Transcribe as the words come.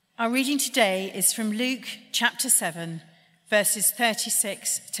Our reading today is from Luke chapter 7, verses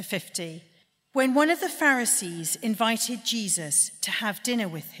 36 to 50. When one of the Pharisees invited Jesus to have dinner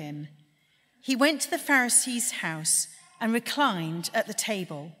with him, he went to the Pharisee's house and reclined at the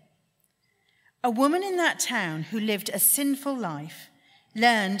table. A woman in that town who lived a sinful life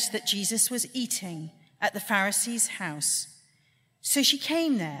learned that Jesus was eating at the Pharisee's house. So she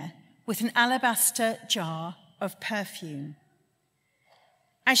came there with an alabaster jar of perfume.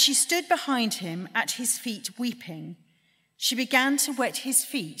 As she stood behind him at his feet weeping, she began to wet his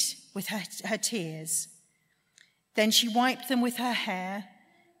feet with her tears. Then she wiped them with her hair,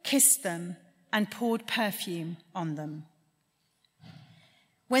 kissed them, and poured perfume on them.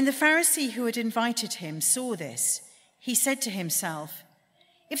 When the Pharisee who had invited him saw this, he said to himself,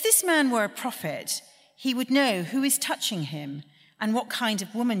 "If this man were a prophet, he would know who is touching him and what kind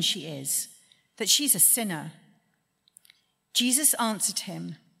of woman she is, that she's a sinner." Jesus answered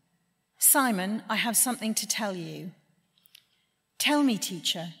him, "Simon, I have something to tell you." "Tell me,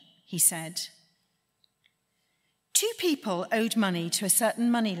 teacher," he said. 2 people owed money to a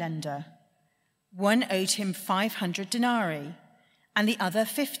certain moneylender. One owed him 500 denarii and the other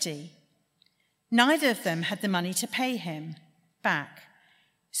 50. Neither of them had the money to pay him back,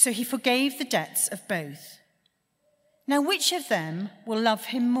 so he forgave the debts of both. Now which of them will love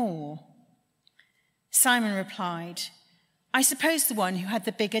him more? Simon replied, "I suppose the one who had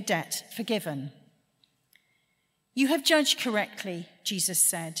the bigger debt forgiven." "You have judged correctly," Jesus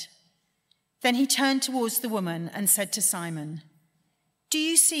said. Then he turned towards the woman and said to Simon, "Do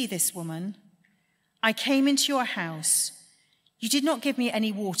you see this woman? I came into your house. You did not give me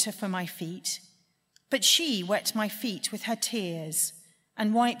any water for my feet, but she wet my feet with her tears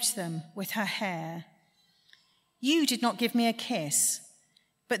and wiped them with her hair. You did not give me a kiss,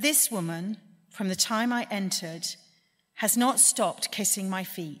 but this woman, from the time I entered, has not stopped kissing my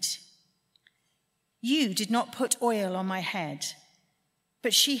feet. You did not put oil on my head,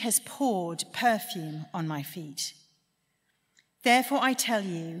 but she has poured perfume on my feet. Therefore I tell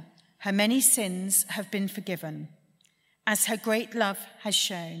you, her many sins have been forgiven, as her great love has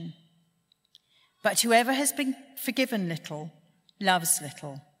shown. But whoever has been forgiven little loves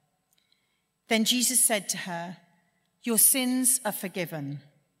little." Then Jesus said to her, "Your sins are forgiven."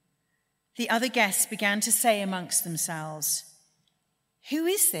 The other guests began to say amongst themselves, "Who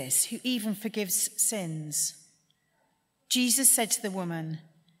is this who even forgives sins?" Jesus said to the woman,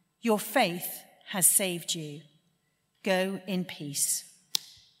 "Your faith has saved you. Go in peace."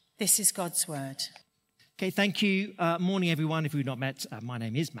 This is God's word. Okay, thank you. Morning, everyone. If we've not met, my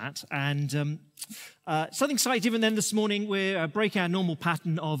name is Matt. And something slightly different then this morning. We're breaking our normal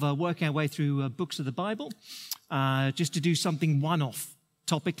pattern of working our way through books of the Bible, just to do something one-off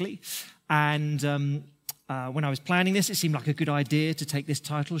topically. And when I was planning this, it seemed like a good idea to take this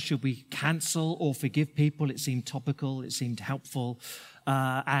title, Should We Cancel or Forgive People? It seemed topical, it seemed helpful,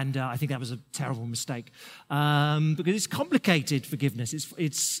 and I think that was a terrible mistake, because it's complicated, forgiveness.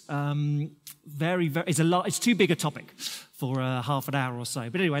 It's very, it's a lot. It's too big a topic for half an hour or so.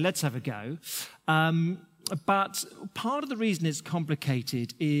 But anyway, let's have a go. But part of the reason it's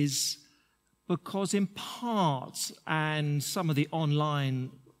complicated is because in part, and some of the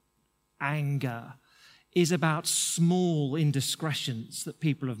online anger is about small indiscretions that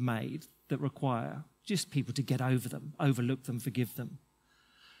people have made that require just people to get over them, overlook them, forgive them.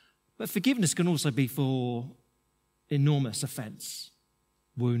 But forgiveness can also be for enormous offence,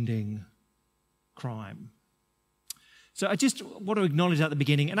 wounding, crime. So I just want to acknowledge that at the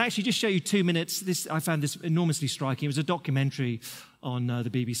beginning and actually just show you 2 minutes. I found this enormously striking. It was a documentary on the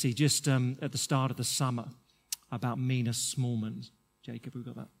BBC just at the start of the summer about Mina Smallman. Jacob, we've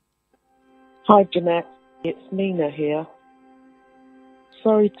got that. Hi, Jeanette. It's Nina here.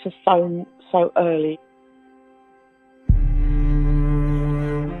 Sorry to phone so early.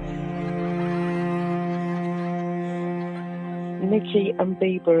 Nikki and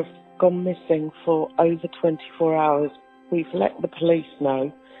Bieber have gone missing for over 24 hours. We've let the police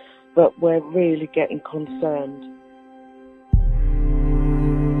know, but we're really getting concerned.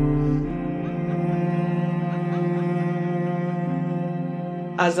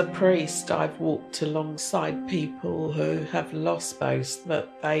 As a priest, I've walked alongside people who have lost those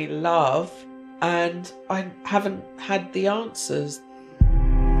that they love, and I haven't had the answers.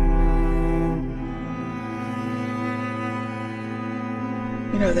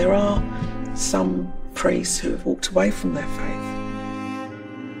 You know, there are some priests who have walked away from their faith.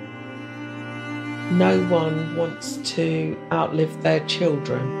 No one wants to outlive their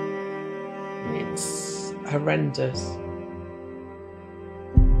children. It's horrendous.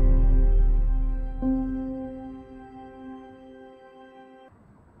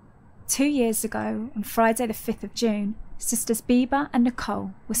 2 years ago, on Friday the 5th of June, sisters Bieber and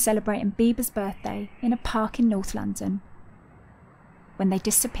Nicole were celebrating Bieber's birthday in a park in North London when they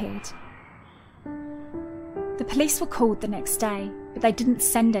disappeared. The police were called the next day, but they didn't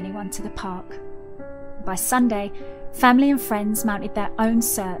send anyone to the park. By Sunday, family and friends mounted their own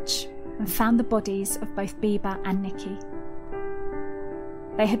search and found the bodies of both Bieber and Nicki.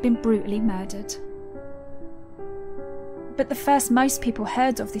 They had been brutally murdered. But the first most people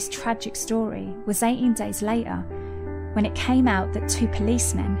heard of this tragic story was 18 days later, when it came out that 2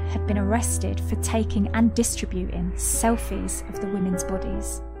 policemen had been arrested for taking and distributing selfies of the women's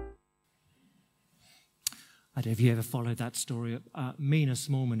bodies. I don't know if you ever followed that story. Mina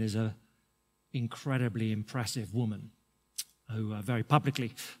Smallman is an incredibly impressive woman who very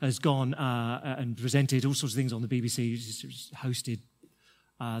publicly has gone and presented all sorts of things on the BBC, she's hosted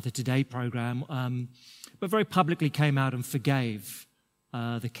the Today programme, but very publicly came out and forgave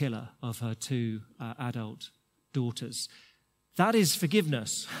the killer of her 2 adult daughters. That is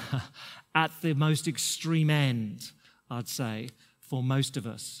forgiveness at the most extreme end, I'd say, for most of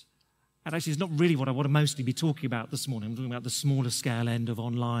us. And actually, it's not really what I want to mostly be talking about this morning. I'm talking about the smaller scale end of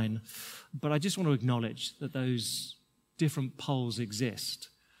online. But I just want to acknowledge that those different poles exist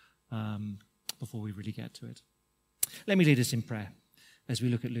before we really get to it. Let me lead us in prayer as we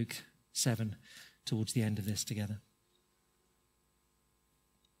look at Luke 7 towards the end of this together.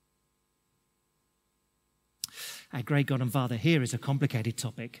 Our great God and Father, here is a complicated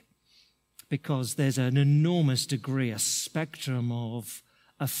topic because there's an enormous degree, a spectrum of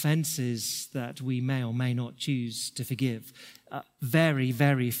offences that we may or may not choose to forgive. Very,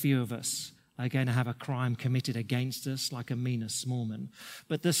 very few of us are going to have a crime committed against us like a Mina Smallman.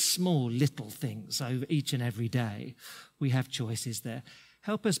 But the small little things over each and every day, we have choices there.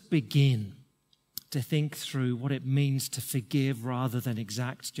 Help us begin to think through what it means to forgive rather than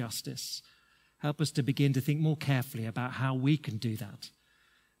exact justice. Help us to begin to think more carefully about how we can do that.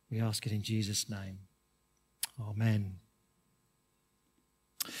 We ask it in Jesus' name. Amen.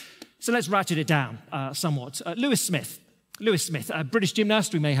 So let's ratchet it down somewhat. Lewis Smith, a British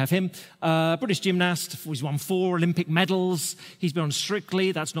gymnast, we may have him. British gymnast, he's won 4 Olympic medals. He's been on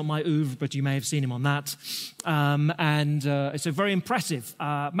Strictly, that's not my oeuvre, but you may have seen him on that. It's a very impressive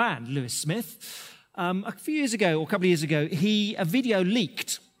man, Lewis Smith. A few years ago, or a couple of years ago, a video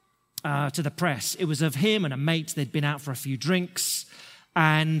leaked to the press. It was of him and a mate. They'd been out for a few drinks,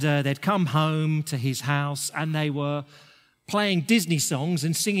 and they'd come home to his house, and they were playing Disney songs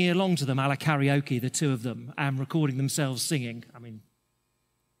and singing along to them a la karaoke, the 2 of them, and recording themselves singing. I mean,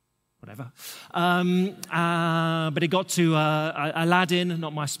 whatever. But it got to Aladdin,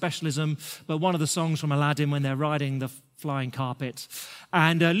 not my specialism, but one of the songs from Aladdin when they're riding the flying carpet.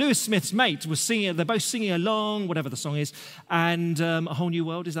 And Lewis Smith's mate was singing, they're both singing along, whatever the song is, and A Whole New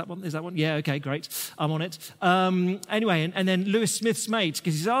World, is that one? Yeah, okay, great, I'm on it. Anyway, and then Lewis Smith's mate,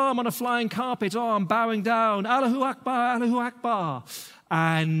 because he's, I'm on a flying carpet, I'm bowing down, Allahu Akbar, Allahu Akbar.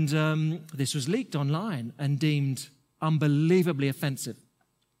 And this was leaked online and deemed unbelievably offensive,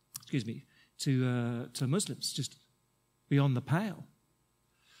 to Muslims, just beyond the pale.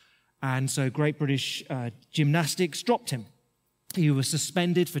 And so Great British Gymnastics dropped him. He was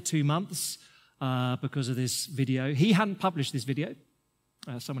suspended for 2 months because of this video. He hadn't published this video.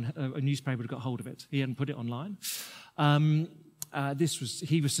 A newspaper had got hold of it. He hadn't put it online.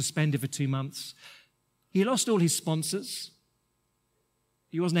 He was suspended for 2 months. He lost all his sponsors.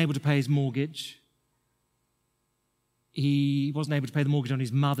 He wasn't able to pay his mortgage. He wasn't able to pay the mortgage on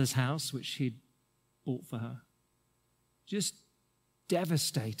his mother's house, which he'd bought for her. Just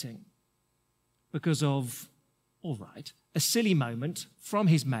devastating because of, all right, a silly moment from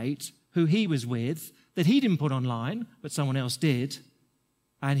his mate who he was with that he didn't put online, but someone else did,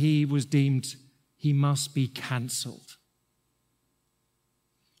 and he was deemed he must be cancelled.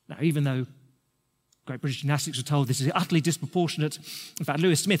 Now, even though Great British Gymnastics were told this is utterly disproportionate, in fact,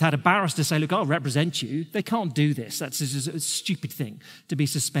 Lewis Smith had a barrister say, look, I'll represent you. They can't do this. That's a stupid thing to be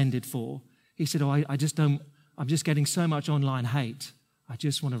suspended for. He said, I'm just getting so much online hate. I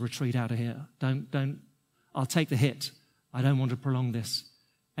just want to retreat out of here. I'll take the hit. I don't want to prolong this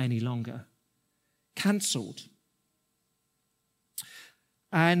any longer. Cancelled.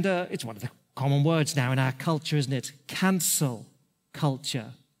 And it's one of the common words now in our culture, isn't it? Cancel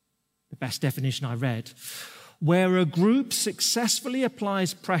culture. The best definition I read. Where a group successfully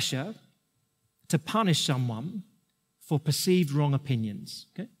applies pressure to punish someone for perceived wrong opinions.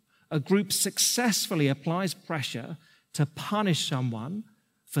 Okay? A group successfully applies pressure to punish someone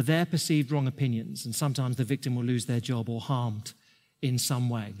for their perceived wrong opinions, and sometimes the victim will lose their job or harmed in some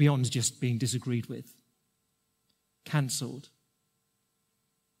way, beyond just being disagreed with. Cancelled.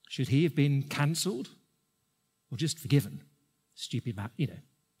 Should he have been cancelled or just forgiven? Stupid man,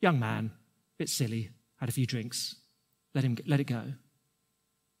 young man, bit silly, had a few drinks. Let it go.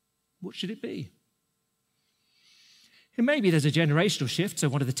 What should it be? And maybe there's a generational shift. So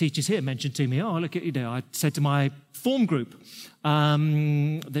one of the teachers here mentioned to me, I said to my form group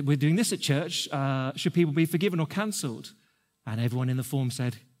that we're doing this at church. Should people be forgiven or cancelled? And everyone in the form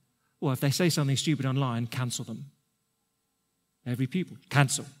said, well, if they say something stupid online, cancel them. Every pupil,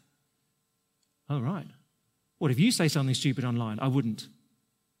 cancel. Oh, right. What if you say something stupid online? I wouldn't.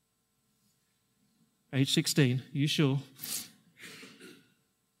 Age 16, you sure?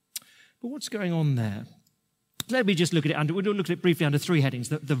 But what's going on there? Let me just look at it. We'll look at it briefly under three headings: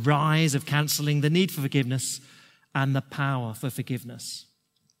 the rise of cancelling, the need for forgiveness, and the power for forgiveness.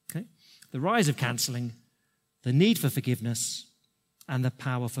 Okay? The rise of cancelling, the need for forgiveness, and the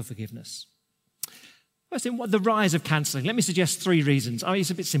power for forgiveness. First thing, the rise of cancelling. Let me suggest three reasons. It's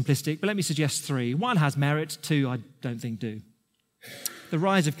a bit simplistic, but let me suggest three. One has merit, two I don't think do. The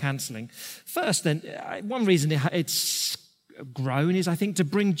rise of cancelling. First, then, one reason it's grown is, I think, to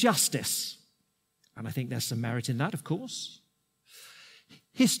bring justice. And I think there's some merit in that, of course.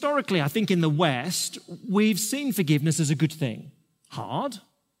 Historically, I think in the West, we've seen forgiveness as a good thing. Hard,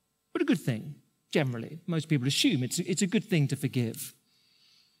 but a good thing, generally. Most people assume it's a good thing to forgive.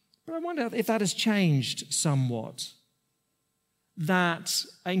 But I wonder if that has changed somewhat. That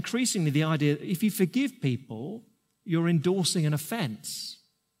increasingly the idea that if you forgive people, you're endorsing an offence.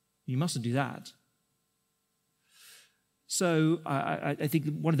 You mustn't do that. So I think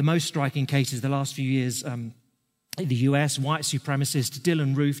one of the most striking cases the last few years in the US, white supremacist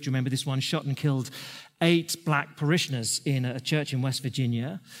Dylan Roof, do you remember this one, shot and killed 8 black parishioners in a church in West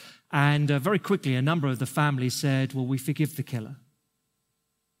Virginia. And very quickly, a number of the families said, well, we forgive the killer.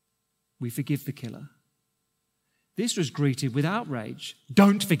 We forgive the killer. This was greeted with outrage.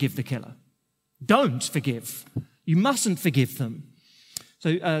 Don't forgive the killer. Don't forgive. You mustn't forgive them.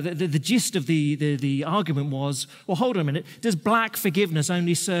 So the gist of the argument was, well, hold on a minute. Does black forgiveness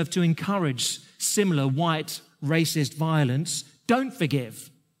only serve to encourage similar white racist violence? Don't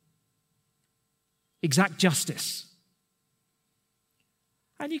forgive. Exact justice.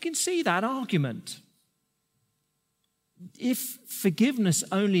 And you can see that argument. If forgiveness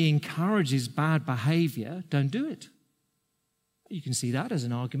only encourages bad behavior, don't do it. You can see that as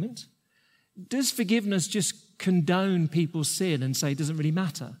an argument. Does forgiveness just condone people's sin and say it doesn't really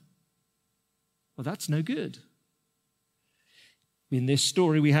matter? Well, that's no good. In this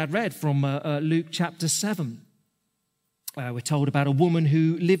story we had read from Luke chapter 7, we're told about a woman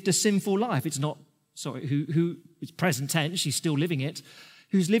who lived a sinful life. Who it's present tense, she's still living it,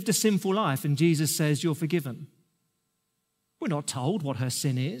 who's lived a sinful life, and Jesus says, you're forgiven. We're not told what her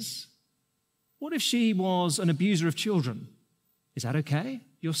sin is. What if she was an abuser of children? Is that okay?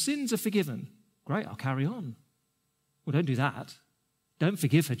 Your sins are forgiven. Great, I'll carry on. Well, don't do that. Don't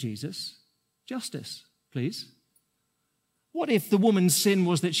forgive her, Jesus. Justice, please. What if the woman's sin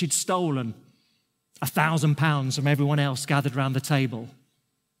was that she'd stolen £1,000 from everyone else gathered around the table?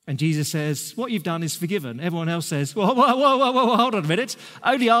 And Jesus says, what you've done is forgiven. Everyone else says, whoa, hold on a minute.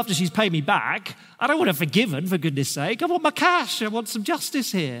 Only after she's paid me back. I don't want her forgiven, for goodness sake. I want my cash. I want some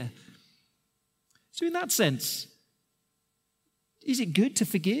justice here. So in that sense, is it good to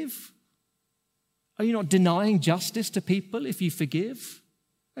forgive? Are you not denying justice to people if you forgive?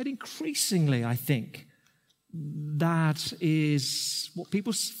 And increasingly, I think, that is what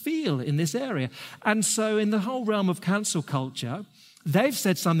people feel in this area. And so in the whole realm of cancel culture, they've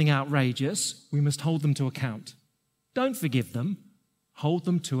said something outrageous, we must hold them to account. Don't forgive them, hold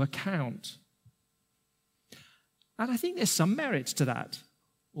them to account. And I think there's some merit to that.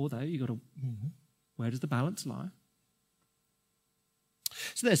 Although you've got to, where does the balance lie?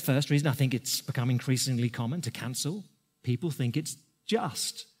 So there's first reason. I think it's become increasingly common to cancel. People think it's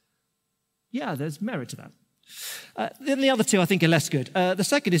just. Yeah, there's merit to that. Then the other two I think are less good. The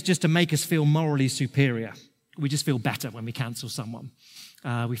second is just to make us feel morally superior. We just feel better when we cancel someone.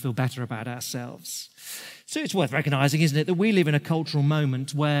 We feel better about ourselves. So it's worth recognizing, isn't it, that we live in a cultural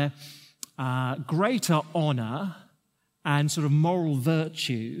moment where greater honor and sort of moral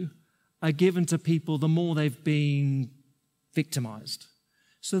virtue are given to people the more they've been victimized.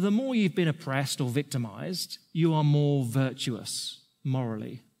 So the more you've been oppressed or victimized, you are more virtuous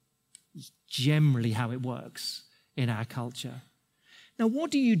morally. It's generally how it works in our culture. Now,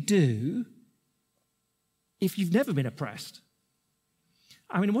 what do you do if you've never been oppressed?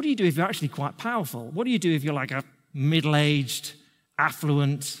 I mean, what do you do if you're actually quite powerful? What do you do if you're like a middle-aged,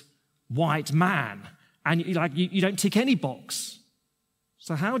 affluent, white man and you don't tick any box?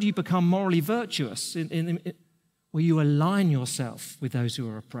 So how do you become morally virtuous? where you align yourself with those who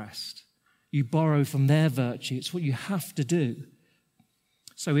are oppressed. You borrow from their virtue. It's what you have to do.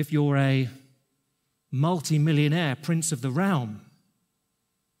 So if you're a multi-millionaire prince of the realm,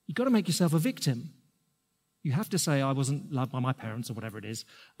 you've got to make yourself a victim. You have to say, I wasn't loved by my parents, or whatever it is.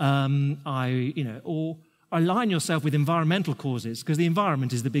 Or align yourself with environmental causes, because the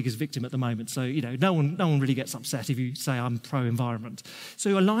environment is the biggest victim at the moment. So, no one really gets upset if you say, I'm pro-environment.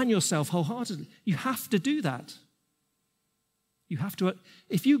 So align yourself wholeheartedly. You have to do that. You have to.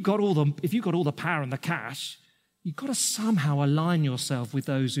 If you've got all the power and the cash, you've got to somehow align yourself with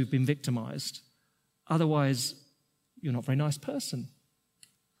those who've been victimized. Otherwise, you're not a very nice person.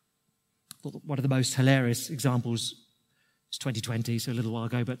 One of the most hilarious examples is 2020, so a little while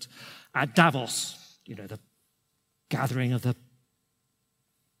ago, but at Davos, the gathering of the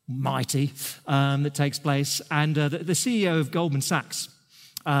mighty that takes place, and the CEO of Goldman Sachs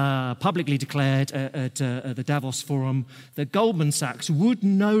publicly declared at the Davos Forum that Goldman Sachs would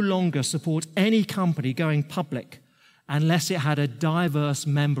no longer support any company going public unless it had a diverse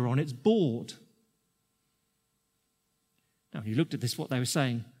member on its board. Now, when you looked at this, what they were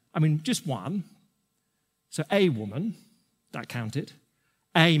saying, just one. So a woman, that counted.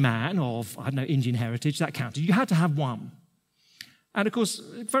 A man of, Indian heritage, that counted. You had to have one. And of course,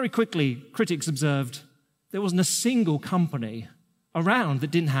 very quickly, critics observed there wasn't a single company around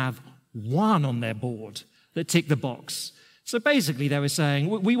that didn't have one on their board that ticked the box. So basically, they were saying,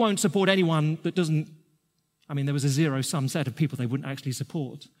 we won't support anyone that doesn't. There was a zero-sum set of people they wouldn't actually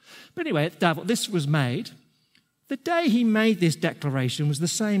support. But anyway, at Davos, this was made. The day he made this declaration was the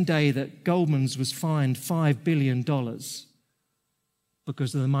same day that Goldman's was fined $5 billion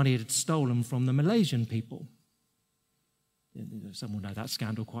because of the money it had stolen from the Malaysian people. Some will know that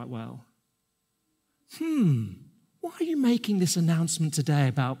scandal quite well. Why are you making this announcement today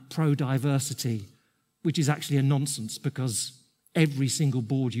about pro-diversity, which is actually a nonsense because every single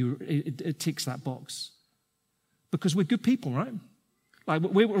board it ticks that box? Because we're good people, right? Like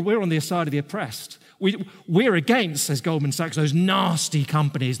we're on the side of the oppressed. We're against, says Goldman Sachs, those nasty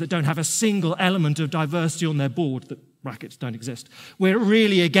companies that don't have a single element of diversity on their board, that brackets don't exist. We're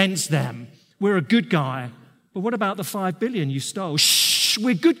really against them. We're a good guy. But what about the $5 billion you stole? Shh,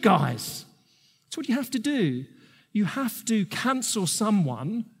 we're good guys. That's what you have to do. You have to cancel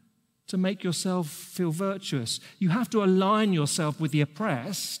someone to make yourself feel virtuous. You have to align yourself with the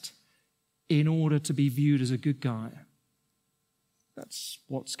oppressed in order to be viewed as a good guy. That's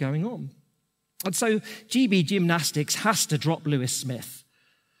what's going on. And so GB Gymnastics has to drop Lewis Smith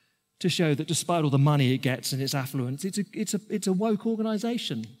to show that despite all the money it gets and its affluence, it's a woke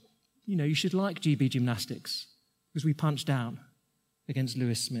organisation. You should like GB Gymnastics because we punched down against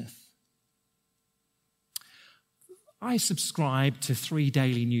Lewis Smith. I subscribe to 3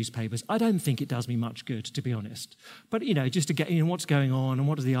 daily newspapers. I don't think it does me much good, to be honest. But, just to get what's going on and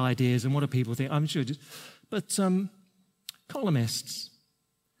what are the ideas and what do people think, I'm sure. But columnists,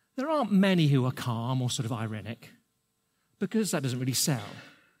 there aren't many who are calm or sort of ironic because that doesn't really sell.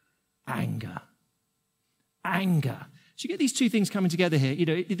 Anger. So you get these two things coming together here.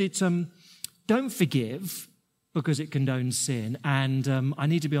 Don't forgive because it condones sin, and I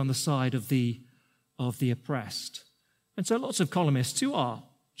need to be on the side of the oppressed. And so lots of columnists who are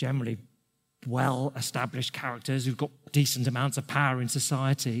generally well-established characters who've got decent amounts of power in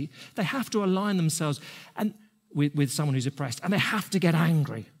society, they have to align themselves with someone who's oppressed, and they have to get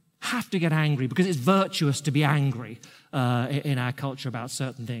angry because it's virtuous to be angry in our culture about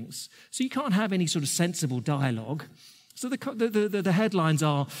certain things. So you can't have any sort of sensible dialogue. So the headlines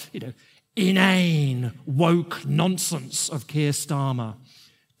are, inane, woke nonsense of Keir Starmer,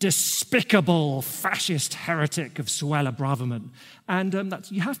 despicable fascist heretic of Suella Braverman. And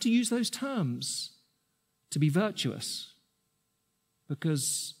you have to use those terms to be virtuous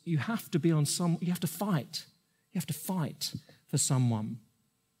because you have to be you have to fight. You have to fight for someone.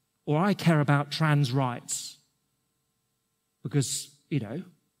 Or I care about trans rights because,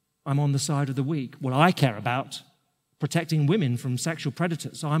 I'm on the side of the weak. Well, I care about protecting women from sexual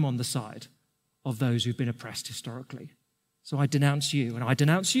predators. So I'm on the side of those who've been oppressed historically. So I denounce you, and I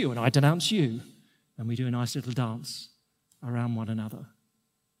denounce you, and I denounce you. And we do a nice little dance around one another.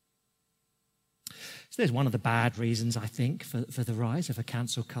 So there's one of the bad reasons, I think, for the rise of a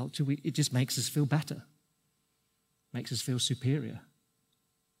cancel culture. It just makes us feel better. Makes us feel superior.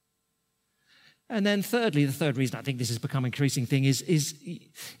 And then thirdly, the third reason I think this has become an increasing thing is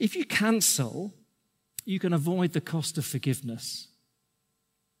if you cancel, you can avoid the cost of forgiveness.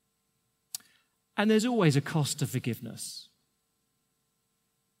 And there's always a cost of forgiveness.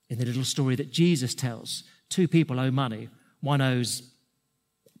 In the little story that Jesus tells, 2 people owe money. One owes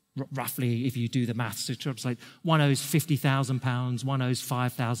roughly, if you do the maths, it's like one owes £50,000, one owes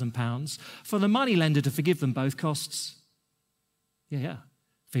 £5,000. For the moneylender to forgive them both costs,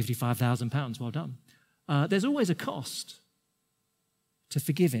 £55,000, well done. There's always a cost to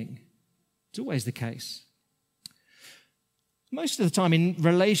forgiving. It's always the case. Most of the time in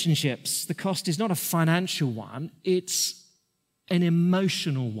relationships, the cost is not a financial one, it's an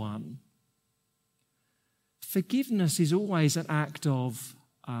emotional one. Forgiveness is always an act of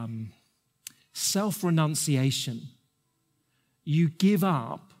self-renunciation. You give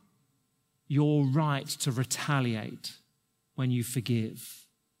up your right to retaliate when you forgive.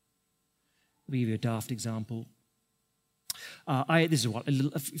 Let me give you a daft example. A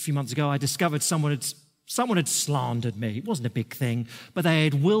few months ago, I discovered someone had slandered me. It wasn't a big thing, but they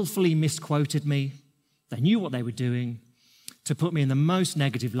had willfully misquoted me. They knew what they were doing to put me in the most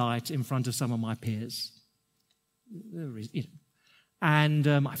negative light in front of some of my peers. And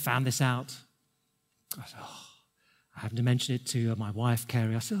I found this out. I said, I happened to mention it to my wife,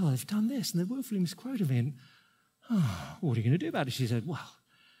 Kerry. I said, they've done this, and they've willfully misquoted me. And, what are you going to do about it? She said, well,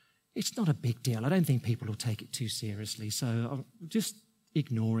 it's not a big deal. I don't think people will take it too seriously, so I'll just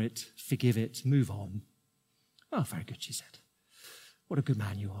ignore it, forgive it, move on. Oh, very good, she said. What a good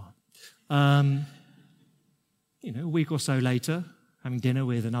man you are. A week or so later, having dinner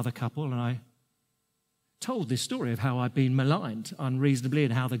with another couple, and I told this story of how I'd been maligned unreasonably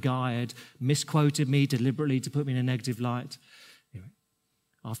and how the guy had misquoted me deliberately to put me in a negative light. Anyway,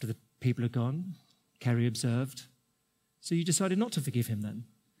 after the people had gone, Kerry observed, so you decided not to forgive him then?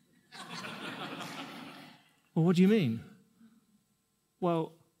 Well, what do you mean?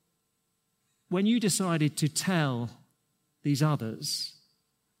 Well, when you decided to tell these others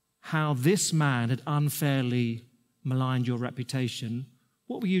how this man had unfairly maligned your reputation,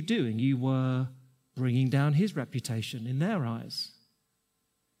 what were you doing? You were bringing down his reputation in their eyes.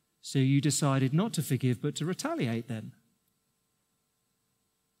 So you decided not to forgive, but to retaliate then.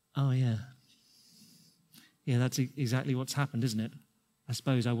 Oh, yeah. Yeah, that's exactly what's happened, isn't it? I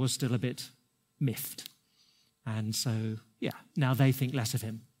suppose I was still a bit miffed. And so, now they think less of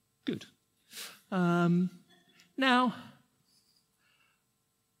him. Good. Now,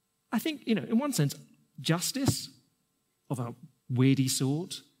 I think, in one sense, justice of a weirdy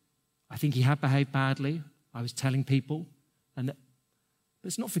sort. I think he had behaved badly. I was telling people. But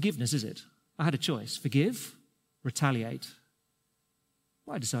it's not forgiveness, is it? I had a choice. Forgive, retaliate.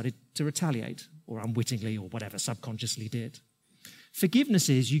 Well, I decided to retaliate, or unwittingly, or whatever, subconsciously did. Forgiveness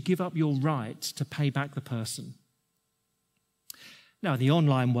is you give up your right to pay back the person. Now, in the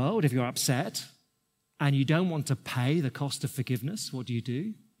online world, if you're upset and you don't want to pay the cost of forgiveness, what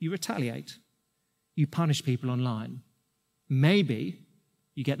do? You retaliate. You punish people online. Maybe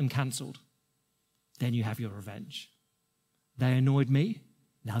you get them cancelled. Then you have your revenge. They annoyed me,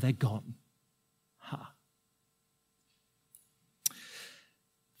 now they're gone.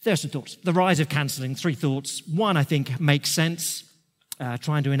 There are some thoughts. The rise of cancelling, 3 thoughts. 1, I think, makes sense.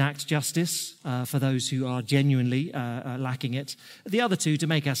 Trying to enact justice for those who are genuinely lacking it. The other 2, to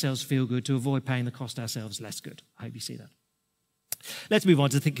make ourselves feel good, to avoid paying the cost ourselves less good. I hope you see that. Let's move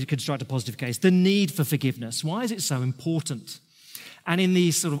on to construct a positive case. The need for forgiveness. Why is it so important? And in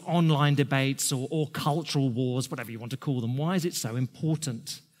these sort of online debates or cultural wars, whatever you want to call them, why is it so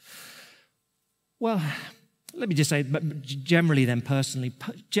important? Well, let me just say, generally then, personally,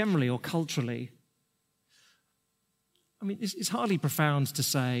 generally or culturally, I mean, it's hardly profound to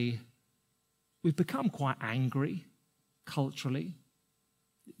say we've become quite angry culturally.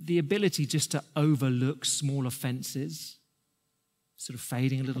 The ability just to overlook small offences sort of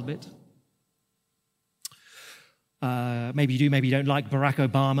fading a little bit. Maybe you do, maybe you don't like Barack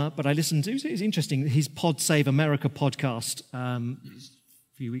Obama, but I listened to, it's interesting, his Pod Save America podcast a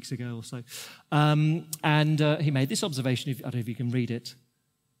few weeks ago or so. And he made this observation, I don't know if you can read it.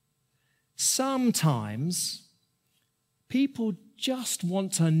 Sometimes people just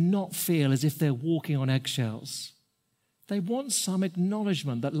want to not feel as if they're walking on eggshells. They want some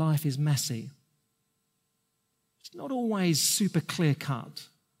acknowledgement that life is messy. It's not always super clear-cut,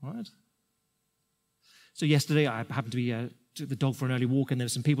 right? So yesterday I happened to be took the dog for an early walk, and there were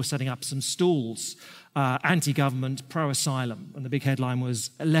some people setting up some stalls, anti-government, pro-asylum, and the big headline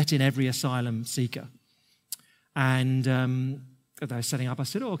was, "Let in every asylum seeker." And they were setting up, I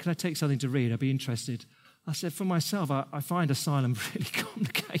said, can I take something to read? I'd be interested. I said, for myself, I find asylum really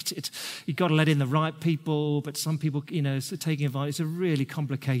complicated. You've got to let in the right people, but some people, so taking advantage. It's a really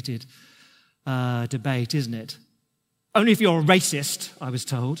complicated debate, isn't it? Only if you're a racist, I was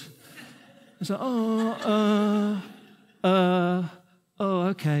told. I said,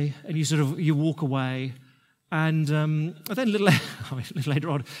 okay. And you walk away, And then a little later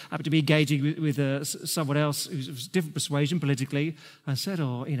on, I happened to be engaging with someone else who's of different persuasion politically, and said,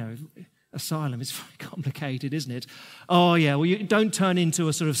 asylum is very complicated, isn't it? Oh, yeah, well, you don't turn into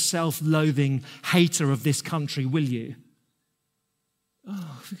a sort of self-loathing hater of this country, will you?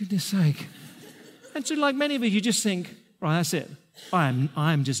 Oh, for goodness sake. And so like many of you just think, right, that's it.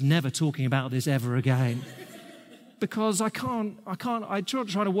 I'm just never talking about this ever again. Because I try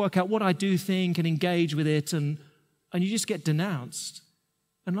to work out what I do think and engage with it, and you just get denounced.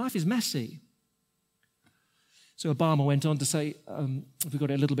 And life is messy. So Obama went on to say, if we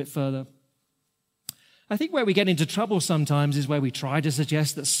got it a little bit further, I think where we get into trouble sometimes is where we try to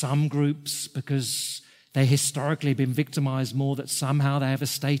suggest that some groups, because they historically have been victimized more, that somehow they have a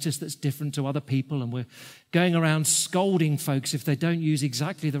status that's different to other people, and we're going around scolding folks if they don't use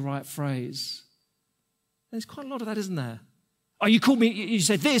exactly the right phrase. There's quite a lot of that, isn't there? Oh, you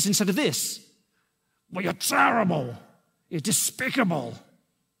said this instead of this. Well, you're terrible. You're despicable.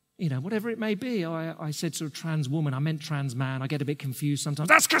 Whatever it may be. I said sort of trans woman. I meant trans man. I get a bit confused sometimes.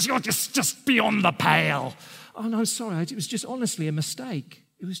 That's because you're just beyond the pale. Oh, no, sorry. It was just honestly a mistake.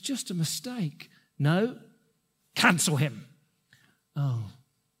 It was just a mistake. No, cancel him. Oh,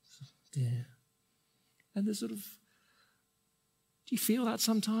 dear. And there's do you feel that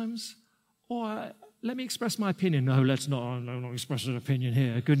sometimes? Or let me express my opinion. No, let's not. I'm not expressing an opinion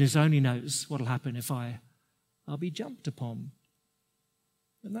here. Goodness only knows what'll happen if I'll be jumped upon.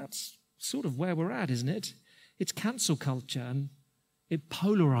 And that's sort of where we're at, isn't it? It's cancel culture, and it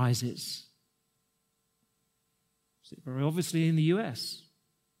polarizes. See it very obviously in the US.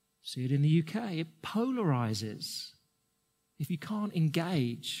 See it in the UK. It polarizes. If you can't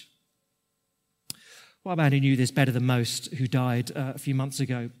engage. One man who knew this better than most, who died a few months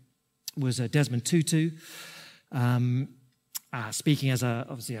ago, was Desmond Tutu, speaking as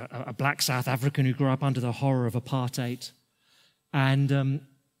obviously a black South African who grew up under the horror of apartheid. And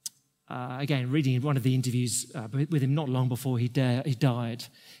again, reading one of the interviews with him not long before he died,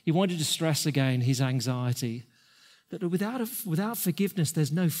 he wanted to stress again his anxiety that without forgiveness,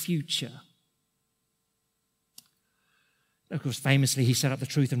 there's no future. Of course, famously, he set up the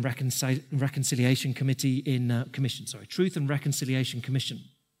Truth and Reconciliation Truth and Reconciliation Commission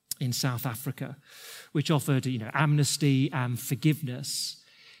in South Africa, which offered, amnesty and forgiveness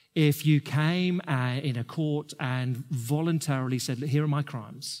if you came in a court and voluntarily said, here are my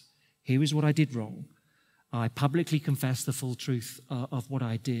crimes. Here is what I did wrong. I publicly confess the full truth of what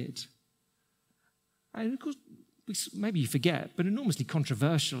I did. And of course, maybe you forget, but enormously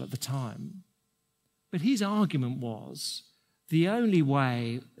controversial at the time. But his argument was the only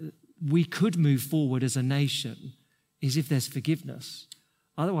way we could move forward as a nation is if there's forgiveness.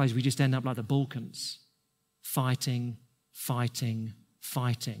 Otherwise, we just end up like the Balkans, fighting,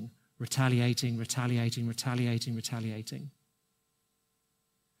 retaliating.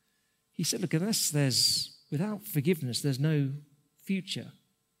 He said, look, without forgiveness, there's no future.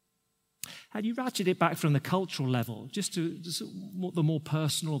 And you ratchet it back from the cultural level, just to the more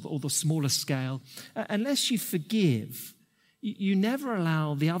personal or the smaller scale. Unless you forgive, you never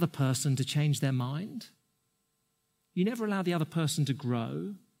allow the other person to change their mind. You never allow the other person to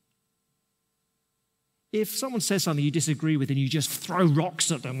grow. If someone says something you disagree with and you just throw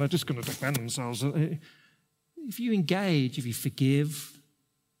rocks at them, they're just going to defend themselves. If you engage, if you forgive,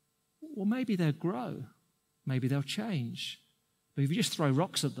 well, maybe they'll grow. Maybe they'll change. But if you just throw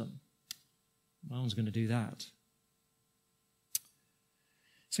rocks at them, no one's going to do that.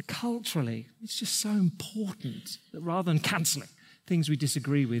 So culturally, it's just so important that rather than cancelling things we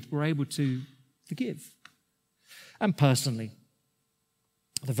disagree with, we're able to forgive. And personally,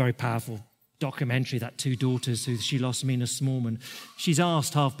 the very powerful documentary, that Two Daughters Who She Lost, Mina Smallman, she's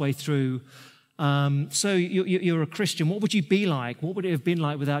asked halfway through, so you're a Christian, what would you be like? What would it have been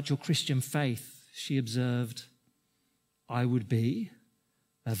like without your Christian faith? She observed, I would be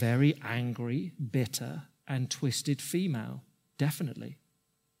a very angry, bitter, and twisted female, definitely.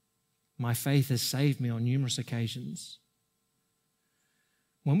 My faith has saved me on numerous occasions.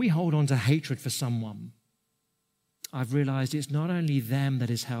 When we hold on to hatred for someone, I've realized it's not only them that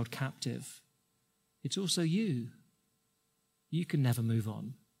is held captive, it's also you. You can never move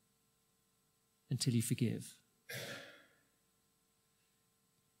on until you forgive.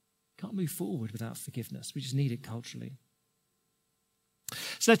 Can't move forward without forgiveness. We just need it culturally.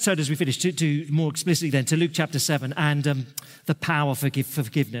 So let's turn, as we finish, to more explicitly then to Luke chapter 7 and the power for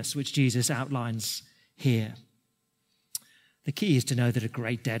forgiveness, which Jesus outlines here. The key is to know that a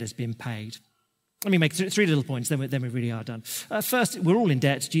great debt has been paid. Let me make three little points, then we really are done. First, we're all in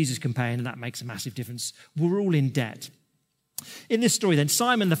debt. Jesus can pay, and that makes a massive difference. We're all in debt. In this story then,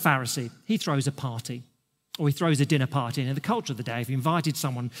 Simon the Pharisee, he throws a party. Or he throws a dinner party. And in the culture of the day, if he invited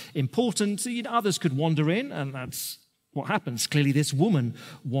someone important, others could wander in, and that's what happens. Clearly, this woman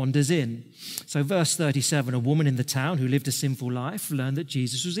wanders in. So verse 37, a woman in the town who lived a sinful life learned that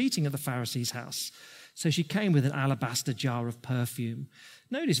Jesus was eating at the Pharisee's house. So she came with an alabaster jar of perfume.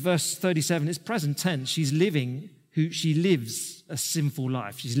 Notice verse 37, it's present tense. She lives a sinful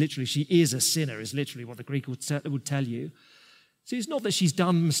life. She is a sinner, is literally what the Greek would tell you. So it's not that she's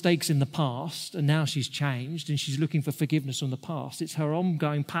done mistakes in the past and now she's changed and she's looking for forgiveness from the past. It's her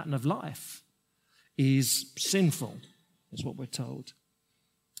ongoing pattern of life is sinful, is what we're told.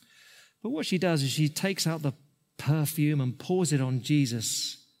 But what she does is she takes out the perfume and pours it on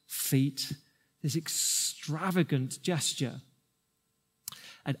Jesus' feet, this extravagant gesture.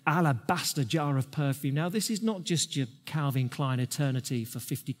 An alabaster jar of perfume. Now, this is not just your Calvin Klein Eternity for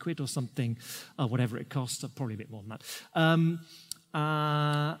 50 quid or something, or whatever it costs, probably a bit more than that.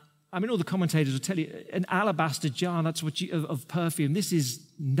 All the commentators will tell you, an alabaster jar, that's what of perfume. This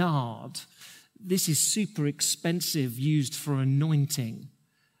is nard. This is super expensive, used for anointing.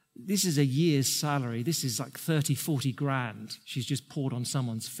 This is a year's salary. This is like 30, 40 grand she's just poured on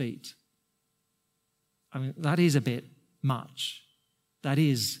someone's feet. That is a bit much. That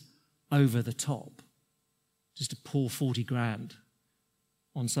is over the top, just to pour 40 grand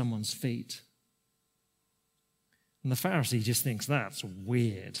on someone's feet. And the Pharisee just thinks that's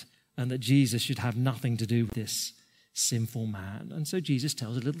weird and that Jesus should have nothing to do with this sinful man. And so Jesus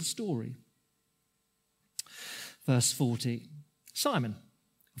tells a little story. Verse 40, Simon,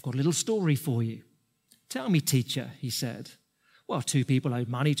 I've got a little story for you. Tell me, teacher, he said. Well, 2 people owed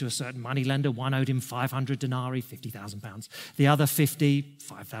money to a certain moneylender. One owed him 500 denarii, £50,000. The other 50,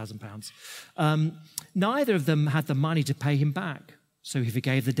 £5,000. Neither of them had the money to pay him back, so he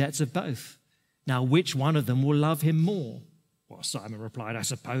forgave the debts of both. Now, which one of them will love him more? Well, Simon replied, I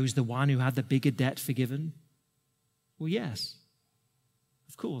suppose the one who had the bigger debt forgiven. Well, yes,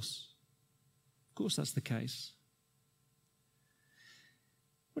 of course. Of course that's the case.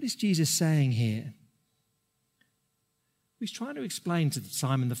 What is Jesus saying here? He's trying to explain to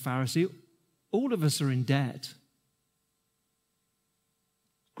Simon the Pharisee, all of us are in debt.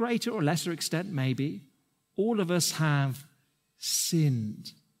 Greater or lesser extent, maybe. All of us have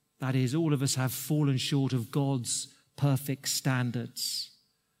sinned. That is, all of us have fallen short of God's perfect standards.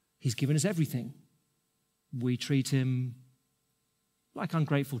 He's given us everything. We treat him like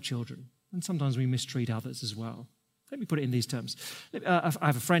ungrateful children, and sometimes we mistreat others as well. Let me put it in these terms. I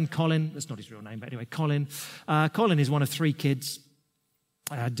have a friend, Colin. That's not his real name, but anyway, Colin. Colin is one of 3 kids.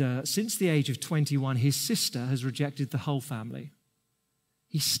 And since the age of 21, his sister has rejected the whole family.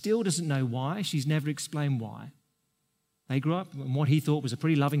 He still doesn't know why. She's never explained why. They grew up in what he thought was a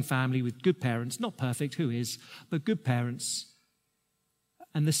pretty loving family with good parents. Not perfect, who is, but good parents.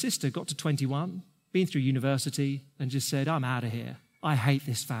 And the sister got to 21, been through university, and just said, I'm out of here. I hate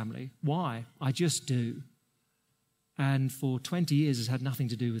this family. Why? I just do. And for 20 years has had nothing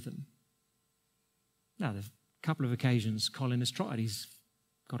to do with them. Now, there's a couple of occasions Colin has tried. He's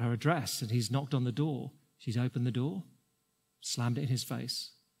got her address and he's knocked on the door. She's opened the door, slammed it in his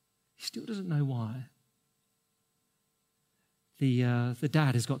face. He still doesn't know why. The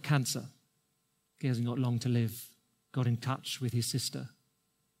dad has got cancer. He hasn't got long to live. Got in touch with his sister.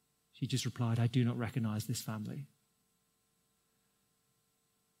 She just replied, I do not recognize this family.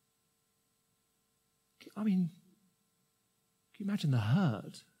 Can you imagine the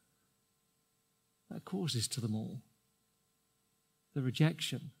hurt that causes to them all? The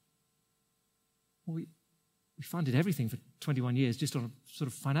rejection. Well, we funded everything for 21 years just on a sort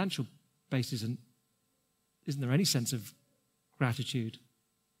of financial basis, and isn't there any sense of gratitude?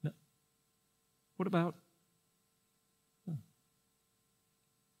 No. What about... Oh.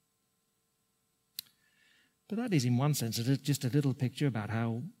 But that is, in one sense, just a little picture about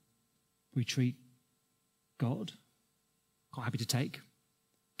how we treat God. Quite happy to take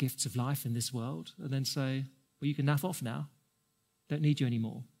gifts of life in this world and then say, well, you can naff off now. Don't need you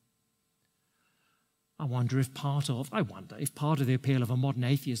anymore. I wonder if part of the appeal of a modern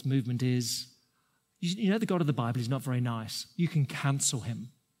atheist movement is, the God of the Bible is not very nice. You can cancel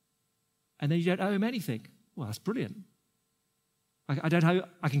him. And then you don't owe him anything. Well, that's brilliant.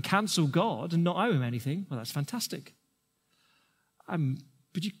 I can cancel God and not owe him anything. Well, that's fantastic.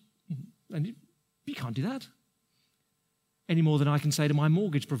 But you can't do that. Any more than I can say to my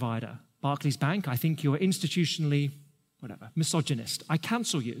mortgage provider, Barclays Bank, I think you're institutionally, misogynist. I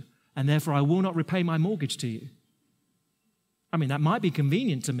cancel you, and therefore I will not repay my mortgage to you. That might be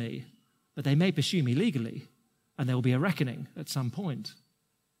convenient to me, but they may pursue me legally, and there will be a reckoning at some point.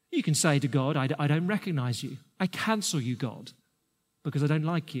 You can say to God, I don't recognize you. I cancel you, God, because I don't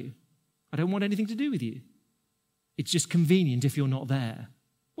like you. I don't want anything to do with you. It's just convenient if you're not there.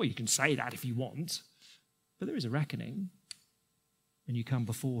 Well, you can say that if you want, but there is a reckoning when you come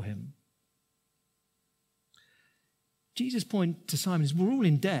before him. Jesus' point to Simon is we're all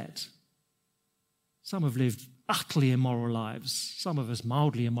in debt. Some have lived utterly immoral lives, some of us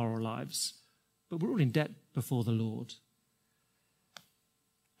mildly immoral lives, but we're all in debt before the Lord.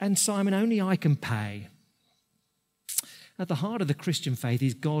 And Simon, only I can pay. At the heart of the Christian faith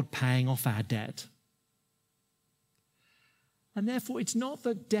is God paying off our debt. And therefore, it's not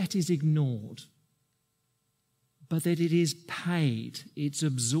that debt is ignored, but that it is paid, it's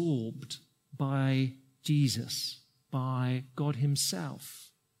absorbed by Jesus, by God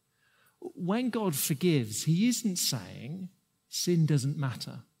himself. When God forgives, he isn't saying sin doesn't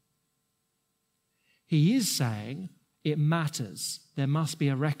matter. He is saying it matters. There must be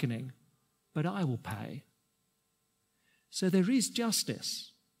a reckoning, but I will pay. So there is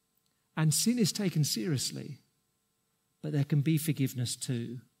justice, and sin is taken seriously, but there can be forgiveness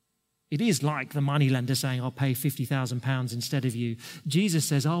too. It is like the moneylender saying, I'll pay £50,000 instead of you. Jesus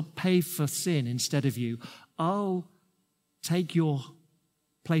says, I'll pay for sin instead of you. I'll take your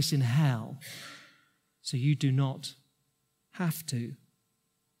place in hell so you do not have to.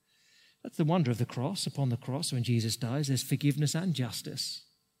 That's the wonder of the cross. Upon the cross, when Jesus dies, there's forgiveness and justice.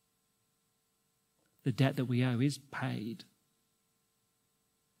 The debt that we owe is paid.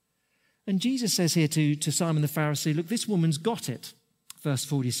 And Jesus says here to Simon the Pharisee, look, this woman's got it. Verse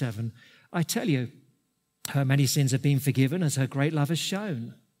 47, I tell you, her many sins have been forgiven as her great love has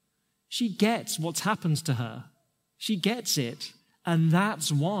shown. She gets what's happened to her. She gets it. And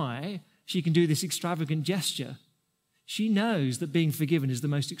that's why she can do this extravagant gesture. She knows that being forgiven is the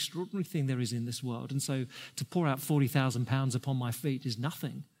most extraordinary thing there is in this world. And so to pour out £40,000 upon my feet is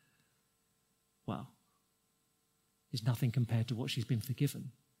nothing. Well, is nothing compared to what she's been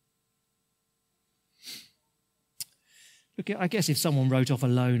forgiven. Look, I guess if someone wrote off a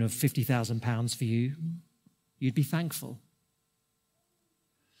loan of £50,000 for you, you'd be thankful.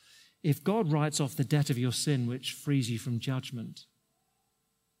 If God writes off the debt of your sin, which frees you from judgment,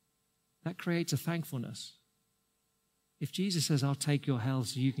 that creates a thankfulness. If Jesus says, I'll take your hell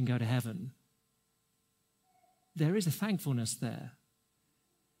so you can go to heaven, there is a thankfulness there.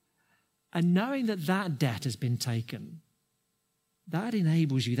 And knowing that that debt has been taken, that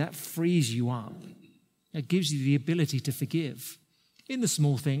enables you, that frees you up. It gives you the ability to forgive. In the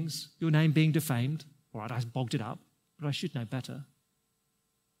small things, your name being defamed, all right, I bogged it up, but I should know better.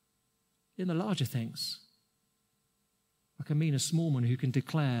 In the larger things, I can mean a small one who can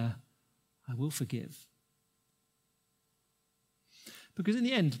declare, I will forgive. Because in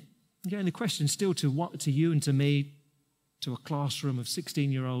the end, again, the question still to you and to me, to a classroom of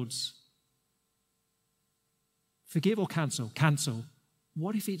 16-year-olds, forgive or cancel? Cancel.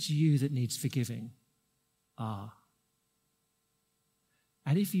 What if it's you that needs forgiving?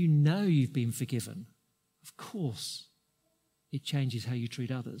 And if you know you've been forgiven, of course, it changes how you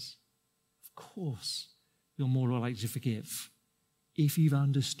treat others. Of course, you're more likely to forgive if you've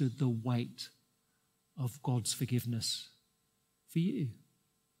understood the weight of God's forgiveness for you.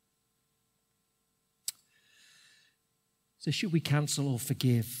 So should we cancel or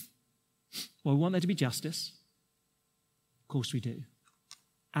forgive? Well, we want there to be justice. Of course we do.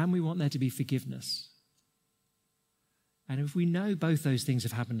 And we want there to be forgiveness. And if we know both those things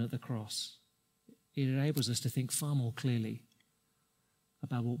have happened at the cross, it enables us to think far more clearly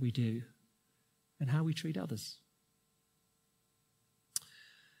about what we do and how we treat others.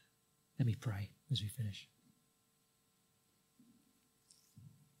 Let me pray as we finish.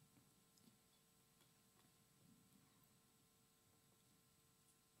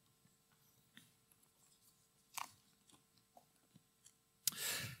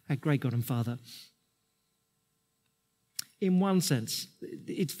 Our great God and Father, in one sense,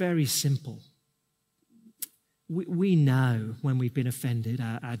 it's very simple. We know when we've been offended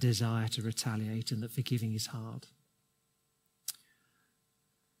our desire to retaliate and that forgiving is hard.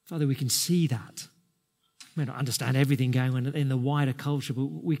 Father, we can see that. We may not understand everything going on in the wider culture, but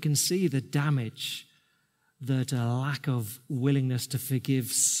we can see the damage that a lack of willingness to forgive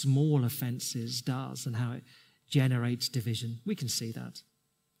small offences does and how it generates division. We can see that.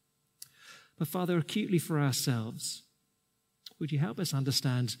 But Father, acutely for ourselves, would you help us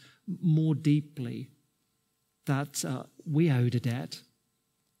understand more deeply that we owed a debt,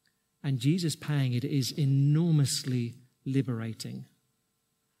 and Jesus paying it is enormously liberating.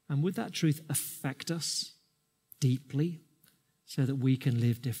 And would that truth affect us deeply so that we can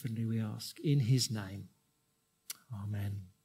live differently, we ask. In his name, amen.